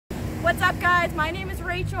What's up, guys? My name is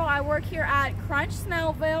Rachel. I work here at Crunch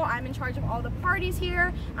Snellville. I'm in charge of all the parties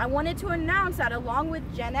here. I wanted to announce that along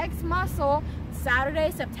with Gen X Muscle,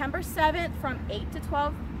 Saturday, September 7th from 8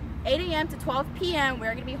 a.m. to 12 p.m. we're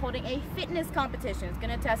going to be holding a fitness competition. It's going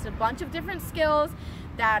to test a bunch of different skills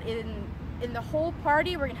that in the whole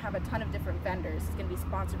party, we're going to have a ton of different vendors. It's going to be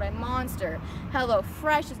sponsored by Monster. Hello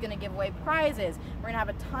Fresh is going to give away prizes. We're going to have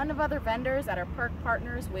a ton of other vendors that are perk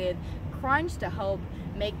partners with Crunch to help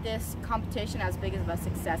make this competition as big of a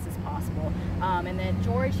success as possible. And then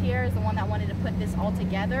George here is the one that wanted to put this all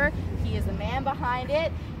together. He is the man behind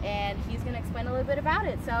it, and he's going to explain a little bit about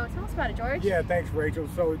it. So tell us about it, George. Yeah, thanks, Rachel.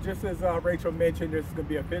 So just as Rachel mentioned, this is going to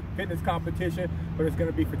be a fitness competition, but it's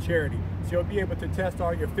going to be for charity. So you'll be able to test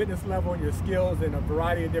all your fitness level and your skills in a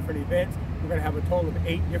variety of different events. We're going to have a total of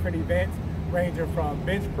 8 different events, ranging from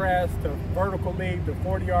bench press to vertical leap to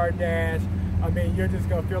 40-yard dash. I mean, you're just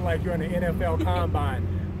going to feel like you're in an NFL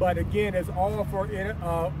combine. But again, it's all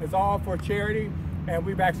for charity, and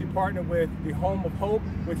we've actually partnered with the Home of Hope,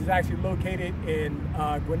 which is actually located in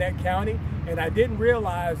Gwinnett County. And I didn't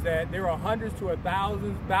realize that there are hundreds to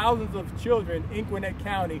thousands of children in Gwinnett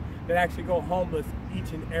County that actually go homeless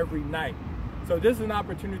each and every night. So this is an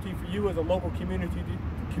opportunity for you as a local community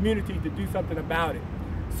to do something about it.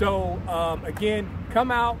 So again,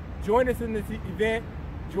 come out, join us in this event.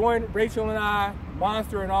 Join Rachel and I,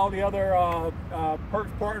 Monster, and all the other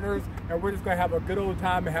Perks partners, and we're just going to have a good old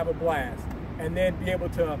time and have a blast, and then be able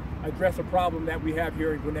to address a problem that we have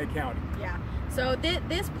here in Gwinnett County. Yeah. So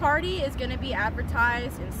this party is going to be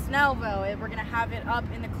advertised in Snellville. We're going to have it up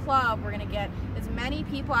in the club. We're going to get as many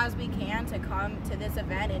people as we can to come to this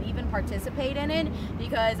event and even participate in it,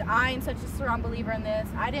 because I'm such a strong believer in this.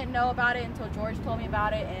 I didn't know about it until George told me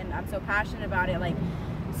about it, and I'm so passionate about it. Like,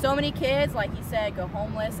 so many kids, like you said, go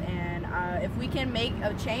homeless, and if we can make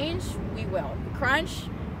a change, we will. Crunch,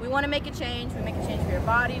 we want to make a change. We make a change for your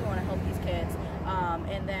body. We want to help these kids.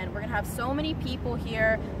 And then we're going to have so many people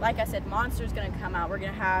here. Like I said, Monster's going to come out. We're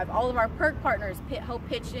going to have all of our perk partners help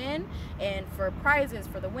pitch in, and for prizes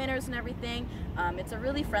for the winners and everything. It's a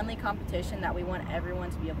really friendly competition that we want everyone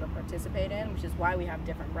to be able to participate in, which is why we have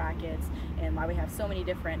different brackets and why we have so many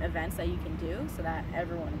different events that you can do so that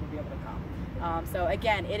everyone will be able to come. So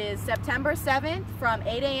again, it is September 7th from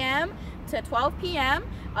 8 a.m. to 12 p.m.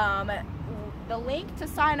 The link to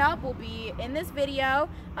sign up will be in this video,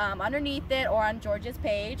 underneath it, or on George's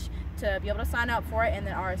page to be able to sign up for it and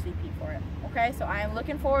then RSVP for it. Okay, so I am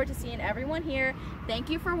looking forward to seeing everyone here. Thank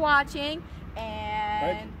you for watching,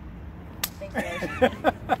 and thank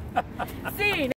you. See you.